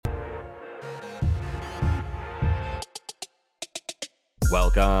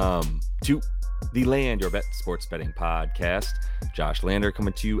Welcome to the Land Your Bet Sports Betting Podcast. Josh Lander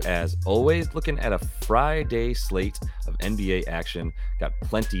coming to you as always, looking at a Friday slate of NBA action. Got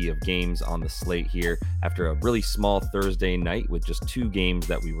plenty of games on the slate here after a really small Thursday night with just two games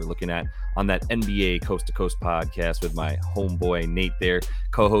that we were looking at on that NBA Coast to Coast podcast with my homeboy Nate there,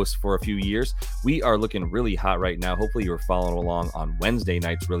 co-host for a few years. We are looking really hot right now. Hopefully you're following along on Wednesday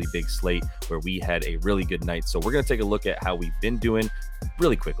night's really big slate where we had a really good night. So we're going to take a look at how we've been doing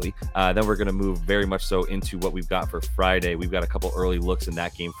really quickly. Then we're going to move very much so into what we've got for Friday. We've got a couple early looks in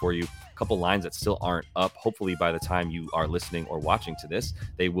that game for you. A couple lines that still aren't up. Hopefully by the time you are listening or watching to this,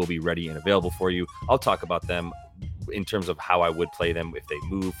 they will be ready and available for you. I'll talk about them in terms of how I would play them if they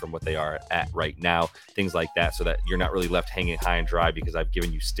move from what they are at right now, things like that, so that you're not really left hanging high and dry because I've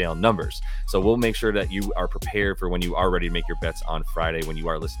given you stale numbers. So we'll make sure that you are prepared for when you are ready to make your bets on Friday when you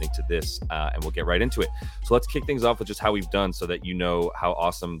are listening to this, and we'll get right into it. So let's kick things off with just how we've done so that you know how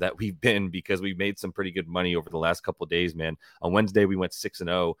awesome that we've been, because we've made some pretty good money over the last couple of days, man. On Wednesday, we went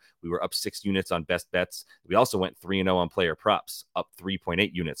 6-0. We were up 6 units on best bets. We also went 3-0 on player props, up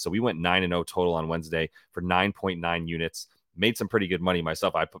 3.8 units. So we went 9-0 total on Wednesday for 9.9 units. Made some pretty good money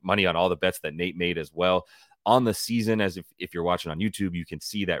myself. I put money on all the bets that Nate made as well. On the season, as if you're watching on YouTube, you can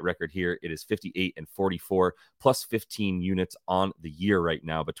see that record here. It is 58-44 plus 15 units on the year right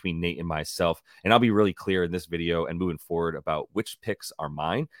now between Nate and myself. And I'll be really clear in this video and moving forward about which picks are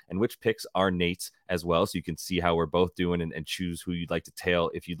mine and which picks are Nate's as well. So you can see how we're both doing and choose who you'd like to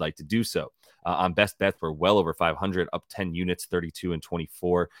tail if you'd like to do so. On best bets, we're well over 500, up 10 units,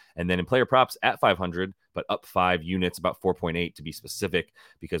 32-24. And then in player props at 500, but up 5 units, about 4.8 to be specific,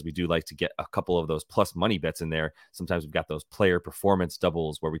 because we do like to get a couple of those plus money bets in there. Sometimes we've got those player performance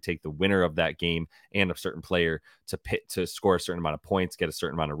doubles where we take the winner of that game and a certain player to score a certain amount of points, get a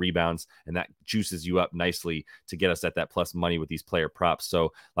certain amount of rebounds, and that juices you up nicely to get us at that plus money with these player props.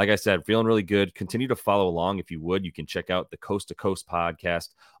 So like I said, feeling really good. Continue to follow along if you would. You can check out the Coast to Coast podcast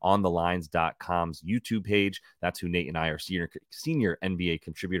on thelines.com's YouTube page. That's who Nate and I are senior NBA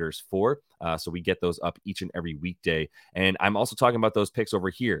contributors for. So we get those up each and every weekday. And I'm also talking about those picks over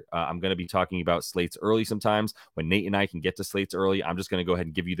here. I'm going to be talking about slates early sometimes. When Nate and I can get to slates early, I'm just going to go ahead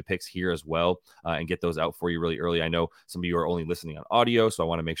and give you the picks here as well, and get those out for you really early. I know some of you are only listening on audio, so I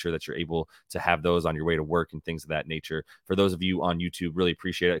want to make sure that you're able to have those on your way to work and things of that nature. For those of you on YouTube, really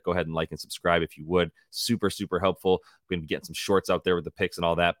appreciate it. Go ahead and like and subscribe if you would. Super, super helpful. We're going to be getting some shorts out there with the picks and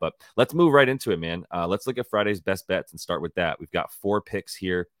all that, but let's move right into it, man. Let's look at Friday's best bets and start with that. We've got 4 picks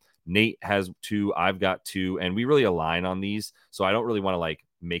here. Nate has 2, I've got 2, and we really align on these. So I don't really want to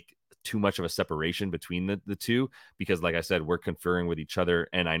make too much of a separation between the two, because like I said, we're conferring with each other,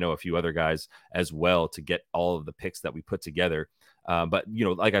 and I know a few other guys as well to get all of the picks that we put together. But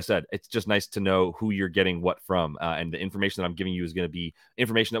like I said, it's just nice to know who you're getting what from, and the information that I'm giving you is going to be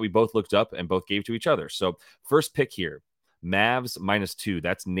information that we both looked up and both gave to each other. So first pick here, Mavs -2.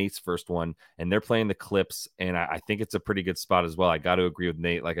 That's Nate's first one, and they're playing the Clips, and I think it's a pretty good spot as well. I got to agree with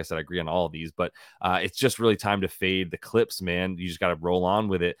Nate. Like I said, I agree on all of these, but it's just really time to fade the Clips, man. You just got to roll on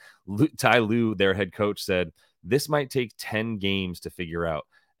with it. Ty Lue, their head coach, said this might take 10 games to figure out,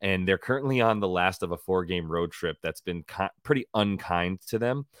 and they're currently on the last of a 4-game road trip that's been pretty unkind to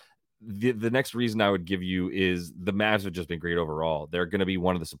them. The next reason I would give you is the Mavs have just been great overall. They're going to be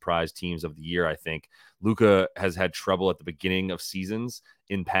one of the surprise teams of the year, I think. Luka has had trouble at the beginning of seasons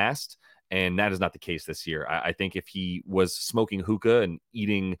in past, and that is not the case this year. I think if he was smoking hookah and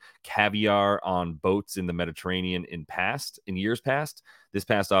eating caviar on boats in the Mediterranean in years past, this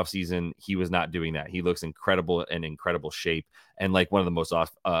past offseason, he was not doing that. He looks incredible and incredible shape, and like one of the most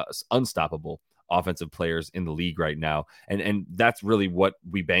unstoppable offensive players in the league right now. And that's really what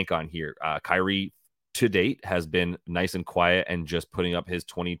we bank on here. Kyrie to date has been nice and quiet and just putting up his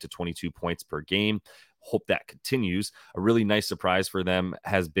 20 to 22 points per game. Hope that continues. A really nice surprise for them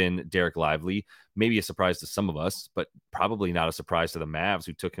has been Derek Lively. Maybe a surprise to some of us, but probably not a surprise to the Mavs,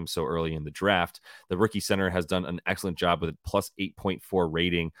 who took him so early in the draft. The rookie center has done an excellent job with a plus 8.4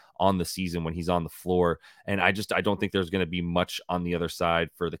 rating on the season when he's on the floor. And I don't think there's going to be much on the other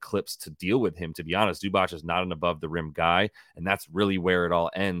side for the Clips to deal with him, to be honest. Zubac is not an above the rim guy, and that's really where it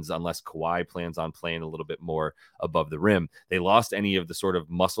all ends unless Kawhi plans on playing a little bit more above the rim. They lost any of the sort of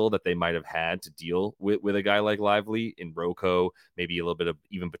muscle that they might have had to deal with a guy like Lively in Rocco, maybe a little bit of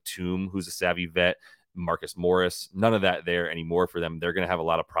even Batum, who's a savvy vet. Marcus Morris, none of that there anymore for them. They're going to have a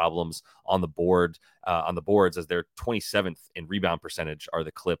lot of problems on the boards, as they're 27th in rebound percentage are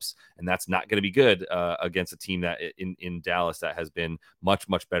the Clips, and that's not going to be good against a team that in Dallas that has been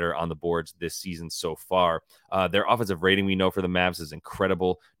much better on the boards this season so far. Their offensive rating, we know, for the Mavs is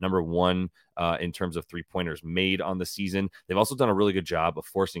incredible, number 1 in terms of three-pointers made on the season. They've also done a really good job of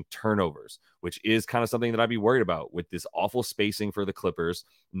forcing turnovers, which is kind of something that I'd be worried about with this awful spacing for the Clippers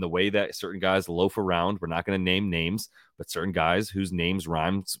and the way that certain guys loaf around. We're not going to name names, but certain guys whose names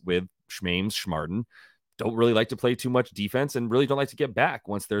rhymes with Schmames, Schmarden, don't really like to play too much defense and really don't like to get back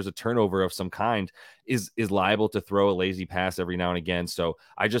once there's a turnover of some kind, is liable to throw a lazy pass every now and again. So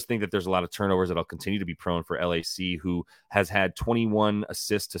I just think that there's a lot of turnovers that'll continue to be prone for LAC, who has had 21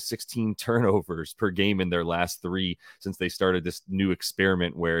 assists to 16 turnovers per game in their last 3 since they started this new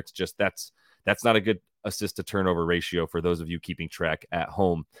experiment where it's just that's not a good assist to turnover ratio for those of you keeping track at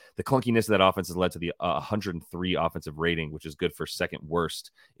home. The clunkiness of that offense has led to the 103 offensive rating, which is good for second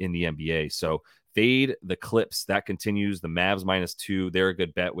worst in the NBA. So fade the Clips. That continues. The Mavs -2. They're a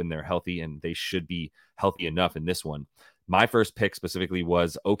good bet when they're healthy, and they should be healthy enough in this one. My first pick specifically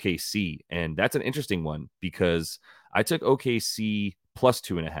was OKC, and that's an interesting one because I took OKC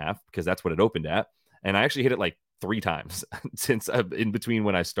 +2.5 because that's what it opened at, and I actually hit it like 3 times since in between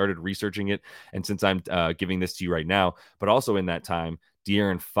when I started researching it and since I'm giving this to you right now. But also in that time,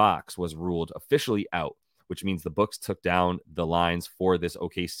 De'Aaron Fox was ruled officially out, which means the books took down the lines for this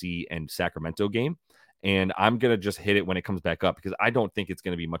OKC and Sacramento game. And I'm going to just hit it when it comes back up because I don't think it's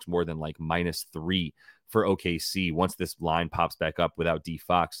going to be much more than like -3 for OKC once this line pops back up without D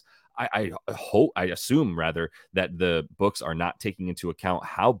Fox. I assume rather that the books are not taking into account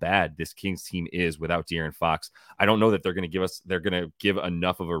how bad this Kings team is without De'Aaron Fox. I don't know that they're going to give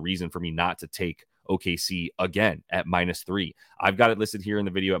enough of a reason for me not to take OKC again at -3. I've got it listed here in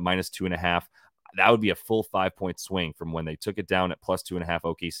the video at -2.5. That would be a full 5-point swing from when they took it down at +2.5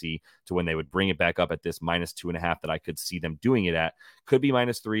 OKC to when they would bring it back up at this -2.5 that I could see them doing it at. Could be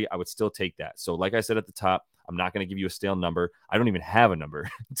 -3. I would still take that. So like I said at the top, I'm not going to give you a stale number. I don't even have a number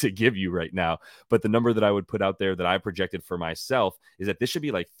to give you right now. But the number that I would put out there that I projected for myself is that this should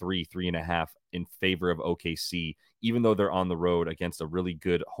be like 3.5 in favor of OKC, even though they're on the road against a really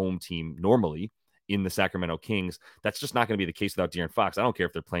good home team normally in the Sacramento Kings. That's just not going to be the case without De'Aaron Fox. I don't care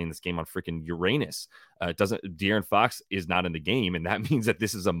if they're playing this game on freaking Uranus. De'Aaron Fox is not in the game, and that means that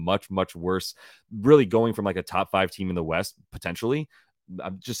this is a much worse, really going from like a top 5 team in the West, potentially.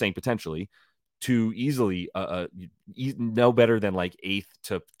 I'm just saying potentially, to easily no better than like 8th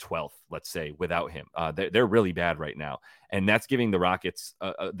to 12th, let's say, without him. They're really bad right now. And that's giving the Rockets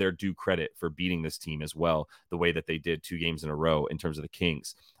their due credit for beating this team as well, the way that they did 2 games in a row in terms of the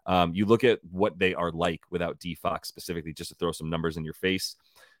Kings. You look at what they are like without D Fox specifically, just to throw some numbers in your face.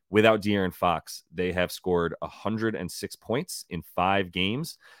 Without De'Aaron Fox, they have scored 106 points in 5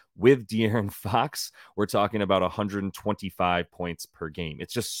 games. With De'Aaron Fox, we're talking about 125 points per game.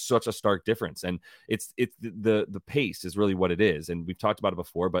 It's just such a stark difference. And it's the pace is really what it is. And we've talked about it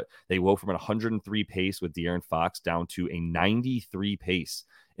before, but they went from a 103 pace with De'Aaron Fox down to a 93 pace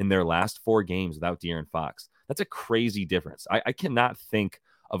in their last 4 games without De'Aaron Fox. That's a crazy difference. I cannot think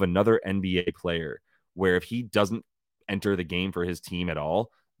of another NBA player where if he doesn't enter the game for his team at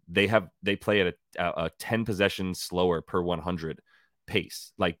all, they play at a 10 possessions slower per 100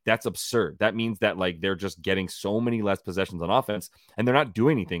 pace. Like, that's absurd. That means that like they're just getting so many less possessions on offense, and they're not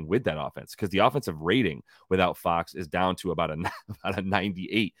doing anything with that offense because the offensive rating without Fox is down to about a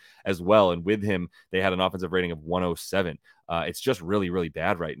 98 as well. And with him, they had an offensive rating of 107. It's just really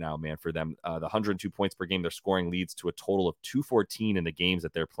bad right now, man, for them. The 102 points per game they're scoring leads to a total of 214 in the games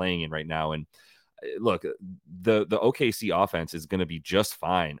that they're playing in right now. And look, the OKC offense is going to be just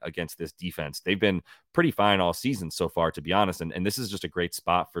fine against this defense. They've been pretty fine all season so far, to be honest. And this is just a great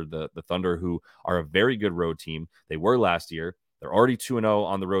spot for the Thunder, who are a very good road team. They were last year. They're already 2-0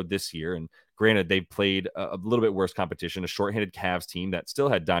 on the road this year. And granted, they played a little bit worse competition, a shorthanded Cavs team that still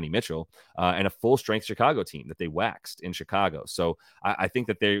had Donnie Mitchell, and a full-strength Chicago team that they waxed in Chicago. So I think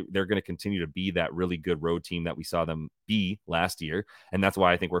that they're going to continue to be that really good road team that we saw them be last year. And that's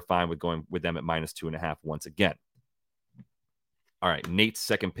why I think we're fine with going with them at -2.5 once again. All right, Nate's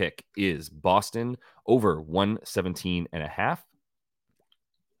second pick is Boston over 117.5.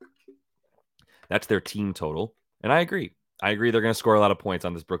 That's their team total. And I agree. They're going to score a lot of points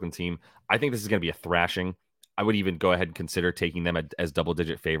on this Brooklyn team. I think this is going to be a thrashing. I would even go ahead and consider taking them as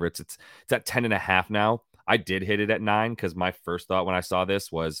double-digit favorites. It's at 10.5 now. I did hit it at 9 because my first thought when I saw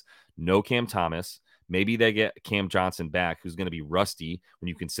this was no Cam Thomas. Maybe they get Cam Johnson back, who's going to be rusty when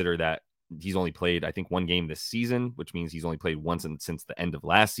you consider that he's only played, I think, one game this season, which means he's only played once since the end of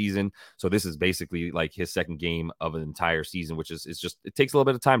last season. So this is basically like his second game of an entire season, which is just, it takes a little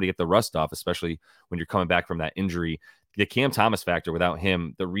bit of time to get the rust off, especially when you're coming back from that injury. The Cam Thomas factor, without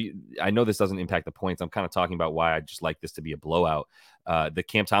him, I know this doesn't impact the points. I'm kind of talking about why I just like this to be a blowout. The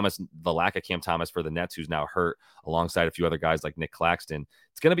lack of Cam Thomas for the Nets, who's now hurt, alongside a few other guys like Nick Claxton,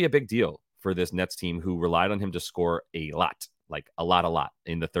 it's going to be a big deal for this Nets team, who relied on him to score a lot, like a lot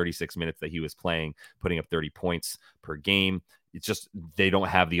in the 36 minutes that he was playing, putting up 30 points per game. It's just, they don't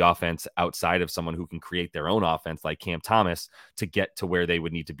have the offense outside of someone who can create their own offense like Cam Thomas to get to where they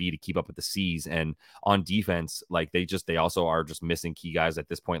would need to be to keep up with the C's. And on defense, like they also are just missing key guys at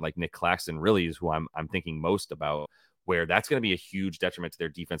this point. Like Nick Claxton really is who I'm thinking most about, where that's going to be a huge detriment to their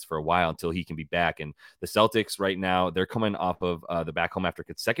defense for a while until he can be back. And the Celtics right now, they're coming off of the back home after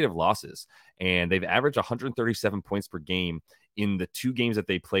consecutive losses, and they've averaged 137 points per game in the 2 games that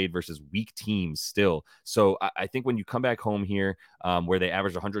they played versus weak teams still. So I think when you come back home here, where they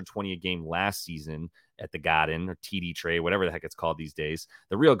averaged 120 a game last season at the Garden or TD Trey, whatever the heck it's called these days,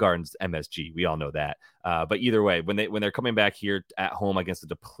 the real Garden's MSG. We all know that. But either way, when they're coming back here at home against a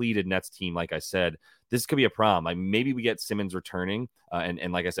depleted Nets team, like I said, this could be a problem. Like maybe we get Simmons returning,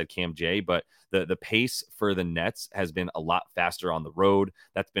 and like I said, Cam J, but the pace for the Nets has been a lot faster on the road.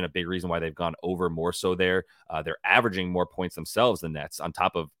 That's been a big reason why they've gone over more so there. They're averaging more points themselves than Nets, on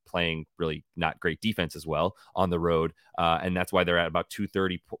top of playing really not great defense as well on the road. And that's why they're at about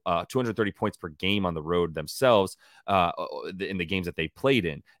 230 points per game on the road themselves in the games that they played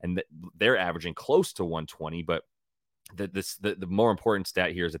in. And they're averaging close to 120, but the more important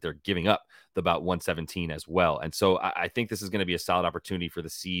stat here is that they're giving up about 117 as well. And so I think this is going to be a solid opportunity for the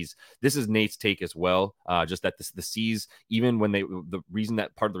C's. This is Nate's take as well. Just that the C's, even when part of the reason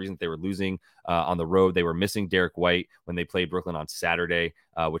that they were losing on the road, they were missing Derek White when they played Brooklyn on Saturday,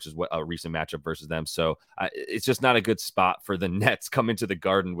 which is a recent matchup versus them. So it's just not a good spot for the Nets come into the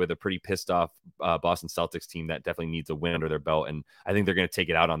Garden with a pretty pissed off Boston Celtics team that definitely needs a win under their belt. And I think they're going to take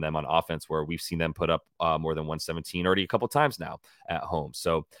it out on them on offense, where we've seen them put up more than 117 already a couple times now at home.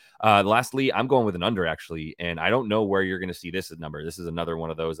 So lastly, I'm going with an under, actually, and I don't know where you're going to see this number. This is another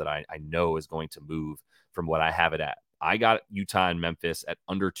one of those that I know is going to move from what I have it at. I got Utah and Memphis at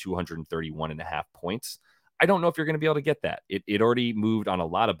under 231.5 points. I don't know if you're going to be able to get that. It already moved on a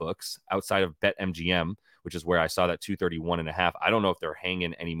lot of books outside of BetMGM, which is where I saw that 231.5. I don't know if they're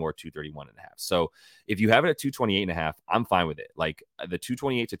hanging any more 231.5. So if you have it at 228.5, I'm fine with it. Like the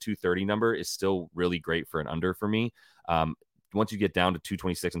 228 to 230 number is still really great for an under for me. Once you get down to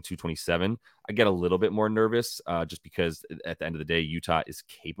 226 and 227, I get a little bit more nervous just because at the end of the day, Utah is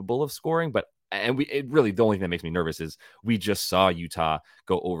capable of scoring. But the only thing that makes me nervous is we just saw Utah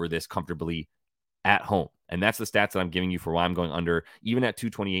go over this comfortably at home. And that's the stats that I'm giving you for why I'm going under. Even at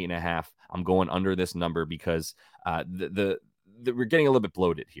 228.5, I'm going under this number because we're getting a little bit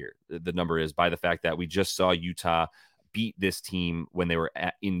bloated here. The number is by the fact that we just saw Utah beat this team when they were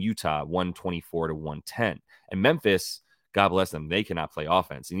in Utah 124 to 110. And Memphis, God bless them, they cannot play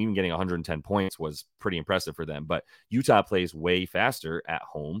offense. And even getting 110 points was pretty impressive for them. But Utah plays way faster at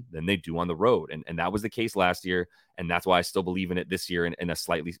home than they do on the road. And that was the case last year. And that's why I still believe in it this year in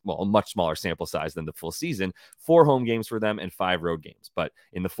a much smaller sample size than the full season. 4 home games for them and 5 road games. But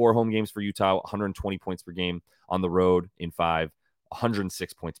in the 4 home games for Utah, 120 points per game. On the road in 5,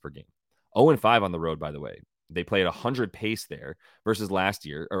 106 points per game. 0-5 on the road, by the way. They played 100 pace there versus last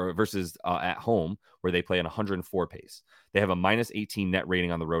year, or versus at home, where they play an 104 pace. They have a minus 18 net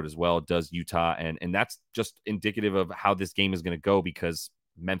rating on the road as well, does Utah. And that's just indicative of how this game is going to go, because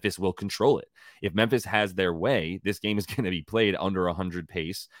Memphis will control it. If Memphis has their way, this game is going to be played under 100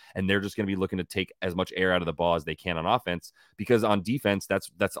 pace, and they're just going to be looking to take as much air out of the ball as they can on offense, because on defense,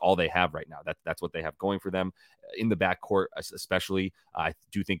 that's all they have right now. That's what they have going for them in the backcourt, especially. I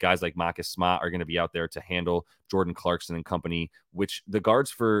do think guys like Marcus Smart are going to be out there to handle Jordan Clarkson and company, which the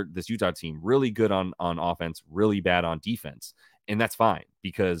guards for this Utah team, really good on offense, really bad on defense. And that's fine,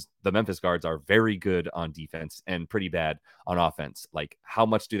 because the Memphis guards are very good on defense and pretty bad on offense. Like, how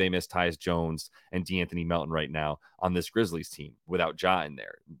much do they miss Tyus Jones and DeAnthony Melton right now on this Grizzlies team without Ja in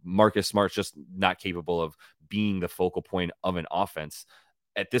there? Marcus Smart's just not capable of being the focal point of an offense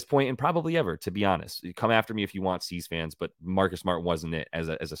at this point, and probably ever, to be honest. You come after me if you want, C's fans, but Marcus Smart wasn't it as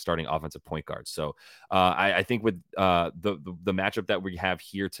a starting offensive point guard. So I think with the matchup that we have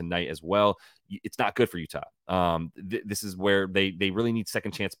here tonight as well, it's not good for Utah. This is where they really need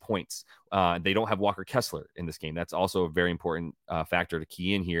second chance points. They don't have Walker Kessler in this game. That's also a very important factor to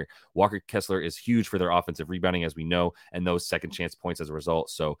key in here. Walker Kessler is huge for their offensive rebounding, as we know, and those second chance points as a result.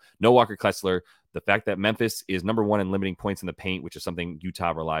 So no Walker Kessler. The fact that Memphis is number one in limiting points in the paint, which is something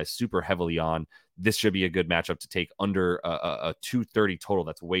Utah relies super heavily on. This should be a good matchup to take under a 230 total.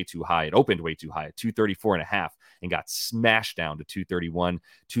 That's way too high. It opened way too high at 234.5 and got smashed down to 231,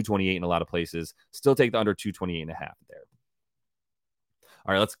 228 in a lot of places. Still take the under 228.5 there.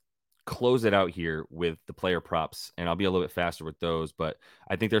 All right, let's close it out here with the player props, and I'll be a little bit faster with those, but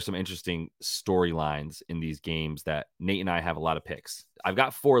I think there's some interesting storylines in these games that Nate and I have a lot of picks. I've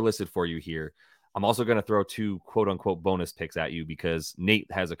got 4 listed for you here. I'm also going to throw 2 quote unquote bonus picks at you because Nate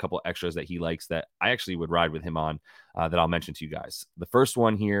has a couple extras that he likes that I actually would ride with him on that I'll mention to you guys. The first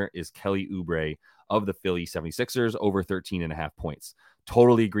one here is Kelly Oubre of the Philly 76ers over 13.5 points.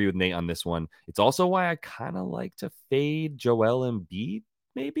 Totally agree with Nate on this one. It's also why I kind of like to fade Joel Embiid,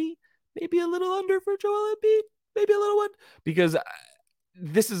 maybe a little under for Joel Embiid, maybe a little one, because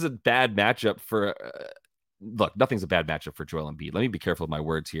this is a bad matchup for look, nothing's a bad matchup for Joel Embiid. Let me be careful with my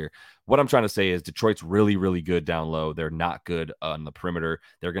words here. What I'm trying to say is Detroit's really, really good down low. They're not good on the perimeter.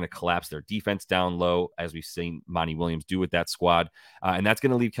 They're going to collapse their defense down low, as we've seen Monty Williams do with that squad. And that's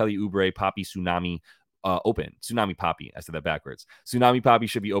going to leave Kelly Oubre, Papi Tsunami, open. Tsunami Papi. I said that backwards. Tsunami Papi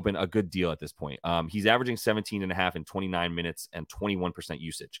should be open a good deal at this point. He's averaging 17.5 in 29 minutes and 21%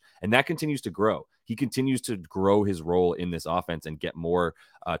 usage. And that continues to grow. He continues to grow his role in this offense and get more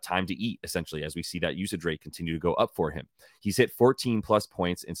time to eat, essentially, as we see that usage rate continue to go up for him. He's hit 14 plus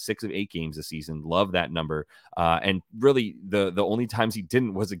points in 6 of 8 games this season. Love that number. And really, the only times he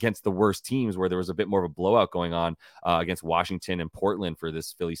didn't was against the worst teams where there was a bit more of a blowout going on against Washington and Portland for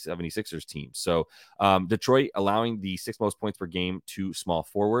this Philly 76ers team. So Detroit allowing the 6th most points per game to small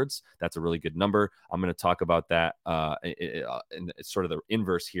forwards. That's a really good number. I'm going to talk about that in sort of the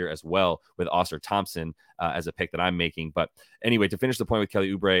inverse here as well with Ausar Thompson as a pick that I'm making. But anyway, to finish the point with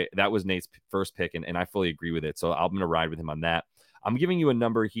Kelly Oubre, that was Nate's first pick, and I fully agree with it. So I'm going to ride with him on that. I'm giving you a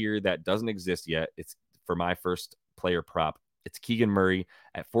number here that doesn't exist yet. It's for my first player prop. It's Keegan Murray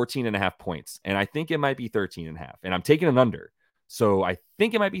at 14.5 points. And I think it might be 13.5. And I'm taking an under. So I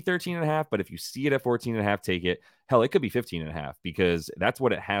think it might be 13.5, but if you see it at 14.5, take it. Hell, it could be 15.5 because that's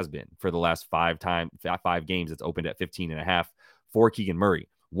what it has been for the last 5 games. It's opened at 15.5 for Keegan Murray.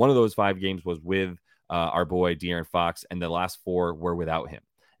 One of those 5 games was with our boy De'Aaron Fox, and the last 4 were without him.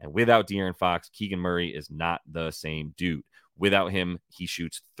 And without De'Aaron Fox, Keegan Murray is not the same dude. Without him, he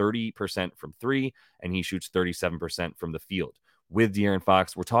shoots 30% from 3, and he shoots 37% from the field. With De'Aaron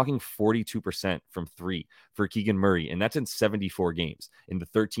Fox, we're talking 42% from 3 for Keegan Murray, and that's in 74 games. In the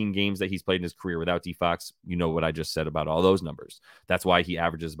 13 games that he's played in his career without D-Fox, you know what I just said about all those numbers. That's why he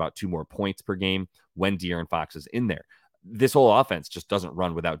averages about 2 more points per game when De'Aaron Fox is in there. This whole offense just doesn't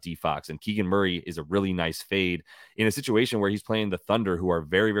run without D-Fox, and Keegan Murray is a really nice fade in a situation where he's playing the Thunder, who are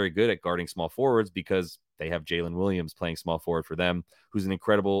very, very good at guarding small forwards because they have Jalen Williams playing small forward for them, who's an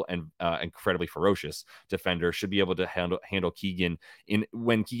incredible and incredibly ferocious defender, should be able to handle Keegan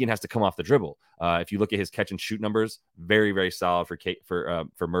when Keegan has to come off the dribble. If you look at his catch and shoot numbers, very, very solid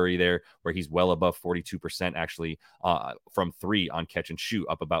for Murray there, where he's well above 42% actually from 3 on catch and shoot,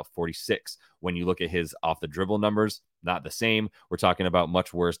 up about 46. When you look at his off the dribble numbers, not the same. We're talking about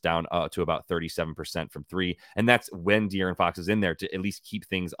much worse, down to about 37% from 3. And that's when De'Aaron Fox is in there to at least keep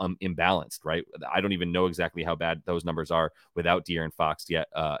things imbalanced, right? I don't even know exactly how bad those numbers are without De'Aaron Fox yet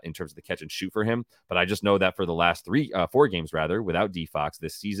in terms of the catch and shoot for him. But I just know that for the last 4 games, rather, without D-Fox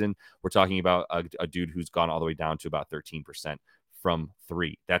this season, we're talking about a dude who's gone all the way down to about 13% from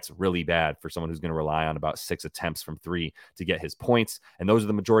 3. That's really bad for someone who's going to rely on about 6 attempts from 3 to get his points. And those are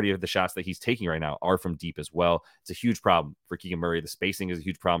the majority of the shots that he's taking right now are from deep as well. It's a huge problem for Keegan Murray. The spacing is a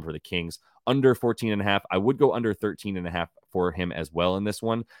huge problem for the Kings. Under 14.5. I would go under 13.5 for him as well in this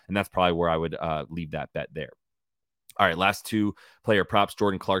one. And that's probably where I would leave that bet there. All right, last 2 player props.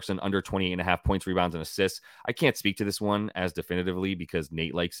 Jordan Clarkson, under 28.5 points, rebounds, and assists. I can't speak to this one as definitively because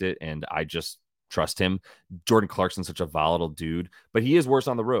Nate likes it, and I just trust him. Jordan Clarkson's such a volatile dude, but he is worse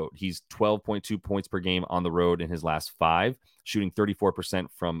on the road. He's 12.2 points per game on the road in his last 5, shooting 34%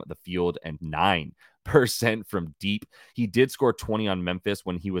 from the field and 9% from deep. He did score 20 on Memphis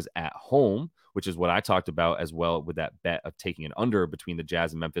when he was at home, which is what I talked about as well with that bet of taking an under between the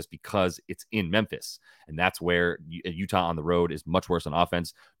Jazz and Memphis because it's in Memphis. And that's where Utah on the road is much worse on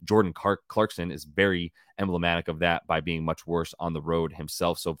offense. Jordan Clarkson is very emblematic of that by being much worse on the road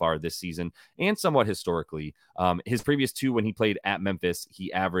himself so far this season and somewhat historically. His previous 2 when he played at Memphis,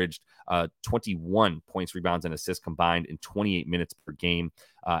 he averaged 21 points, rebounds, and assists combined in 28 minutes per game.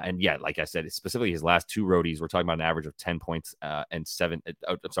 And yeah, like I said, specifically his last two roadies, we're talking about an average of 10 points and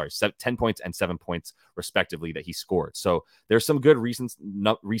 10 points and 7 points respectively that he scored. So there's some good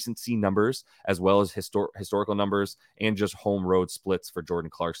recency numbers as well as historical numbers and just home road splits for Jordan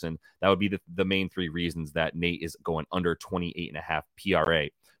Clarkson. That would be the main three reasons that Nate is going under 28.5 PRA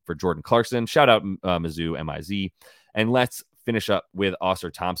for Jordan Clarkson. Shout out Mizzou, MIZ. And let's finish up with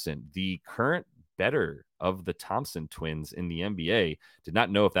Ausar Thompson, the current better of the Thompson twins in the NBA. Did not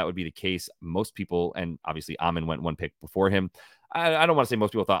know if that would be the case. Most people, and obviously Amin went one pick before him. I don't want to say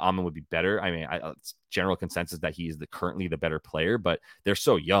most people thought Amin would be better. I mean, it's general consensus that he is currently the better player, but they're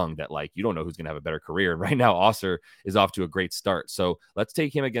so young that like you don't know who's going to have a better career. And right now, Ausar is off to a great start. So let's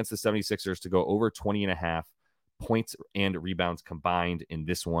take him against the 76ers to go over 20.5 points and rebounds combined in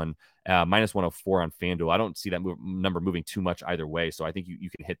this one. Minus 104 on FanDuel. I don't see that number moving too much either way. So I think you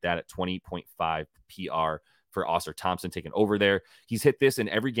can hit that at 20.5 PR for Ausar Thompson taking over there. He's hit this in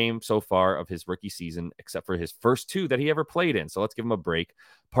every game so far of his rookie season, except for his first two that he ever played in. So let's give him a break.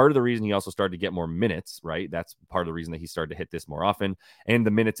 Part of the reason he also started to get more minutes, right? That's part of the reason that he started to hit this more often. And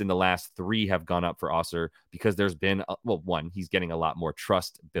the minutes in the last three have gone up for Ausar because there's been, one, he's getting a lot more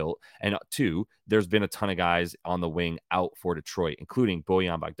trust built. And two, there's been a ton of guys on the wing out for Detroit, including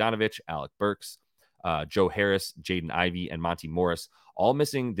Bojan Bogdanovic, Alec Burks, Joe Harris, Jaden Ivey, and Monty Morris, all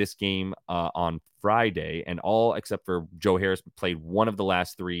missing this game on Friday, and all except for Joe Harris played one of the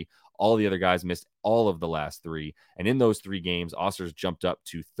last three. All the other guys missed all of the last three. And in those three games, Ausar's jumped up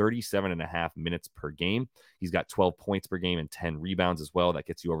to 37.5 minutes per game. He's got 12 points per game and 10 rebounds as well. That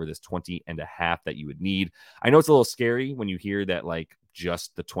gets you over this 20.5 that you would need. I know it's a little scary when you hear that, like,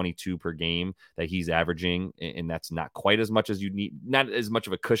 just the 22 per game that he's averaging, and that's not quite as much as you need, not as much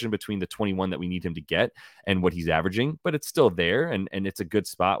of a cushion between the 21 that we need him to get and what he's averaging, but it's still there, and it's a good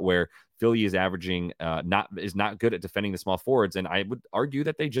spot where Philly is averaging not good at defending the small forwards, and I would argue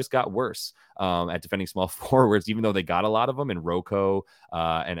that they just got worse at defending small forwards, even though they got a lot of them, and Rocco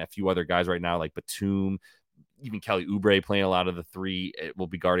and a few other guys right now like Batum. Even Kelly Oubre playing a lot of the three. It will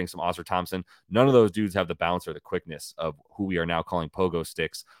be guarding some Ausar Thompson. None of those dudes have the bounce or the quickness of who we are now calling pogo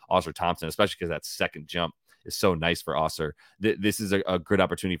sticks, Ausar Thompson, especially because that second jump is so nice for Ausar. This is a good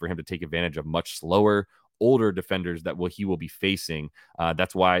opportunity for him to take advantage of much slower, older defenders that he will be facing.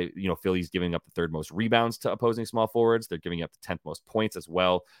 That's why, Philly's giving up the third most rebounds to opposing small forwards. They're giving up the 10th most points as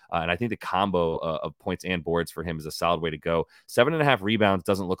well. And I think the combo of points and boards for him is a solid way to go. 7.5 rebounds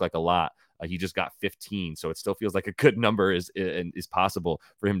doesn't look like a lot. He just got 15, so it still feels like a good number is possible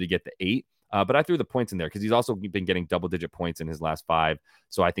for him to get the 8. But I threw the points in there because he's also been getting double-digit points in his last 5.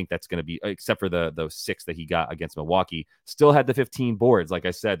 So I think that's going to be, except for those 6 that he got against Milwaukee, still had the 15 boards. Like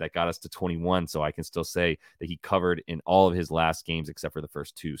I said, that got us to 21. So I can still say that he covered in all of his last games except for the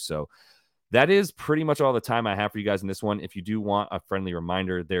first 2. So that is pretty much all the time I have for you guys in this one. If you do want a friendly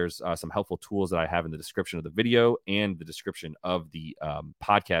reminder, there's some helpful tools that I have in the description of the video and the description of the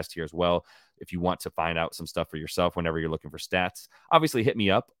podcast here as well. If you want to find out some stuff for yourself whenever you're looking for stats, obviously hit me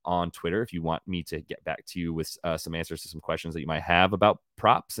up on Twitter if you want me to get back to you with some answers to some questions that you might have about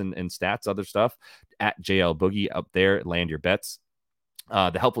props and stats, other stuff, at JL Boogie up there, Land Your Bets.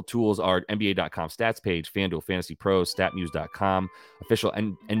 The helpful tools are NBA.com stats page, FanDuel Fantasy Pros, StatMuse.com, official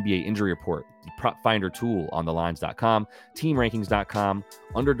NBA injury report, the prop finder tool on thelines.com, teamrankings.com,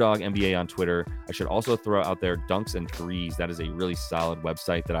 Underdog NBA on Twitter. I should also throw out there Dunks and Threes. That is a really solid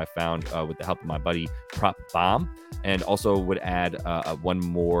website that I found with the help of my buddy Prop Bomb. And also would add one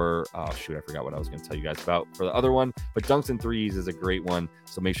more. Oh, shoot, I forgot what I was going to tell you guys about for the other one. But Dunks and Threes is a great one.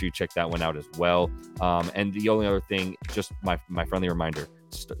 So make sure you check that one out as well. And the only other thing, just my friendly reminder,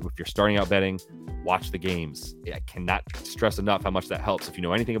 if you're starting out betting, watch the games. I cannot stress enough how much that helps. If you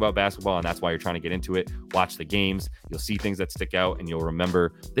know anything about basketball and that's why you're trying to get into it, watch the games. You'll see things that stick out and you'll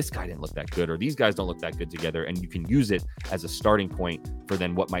remember this guy didn't look that good or these guys don't look that good together. And you can use it as a starting point for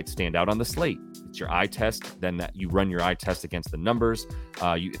then what might stand out on the slate. It's your eye test. Then that you run your eye test against the numbers.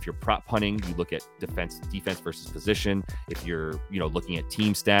 If you're prop punting, you look at defense versus position. If you're looking at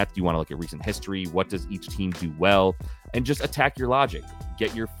team stats, you want to look at recent history. What does each team do well? And just attack your logic.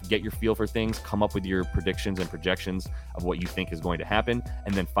 Get your feel for things. Come up with your predictions and projections of what you think is going to happen,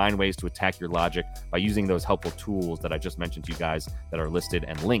 and then find ways to attack your logic by using those helpful tools that I just mentioned to you guys that are listed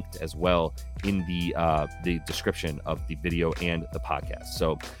and linked as well in the description of the video and the podcast.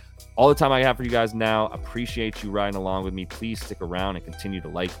 So all the time I have for you guys now. Appreciate you riding along with me. Please stick around and continue to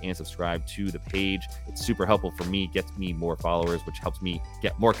like and subscribe to the page. It's super helpful for me, gets me more followers, which helps me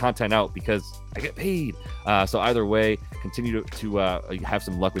get more content out because I get paid. So either way, continue to have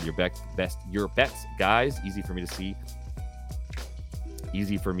some luck with your bets, guys. Easy for me to see.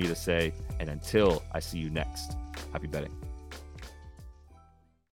 Easy for me to say. And until I see you next, happy betting.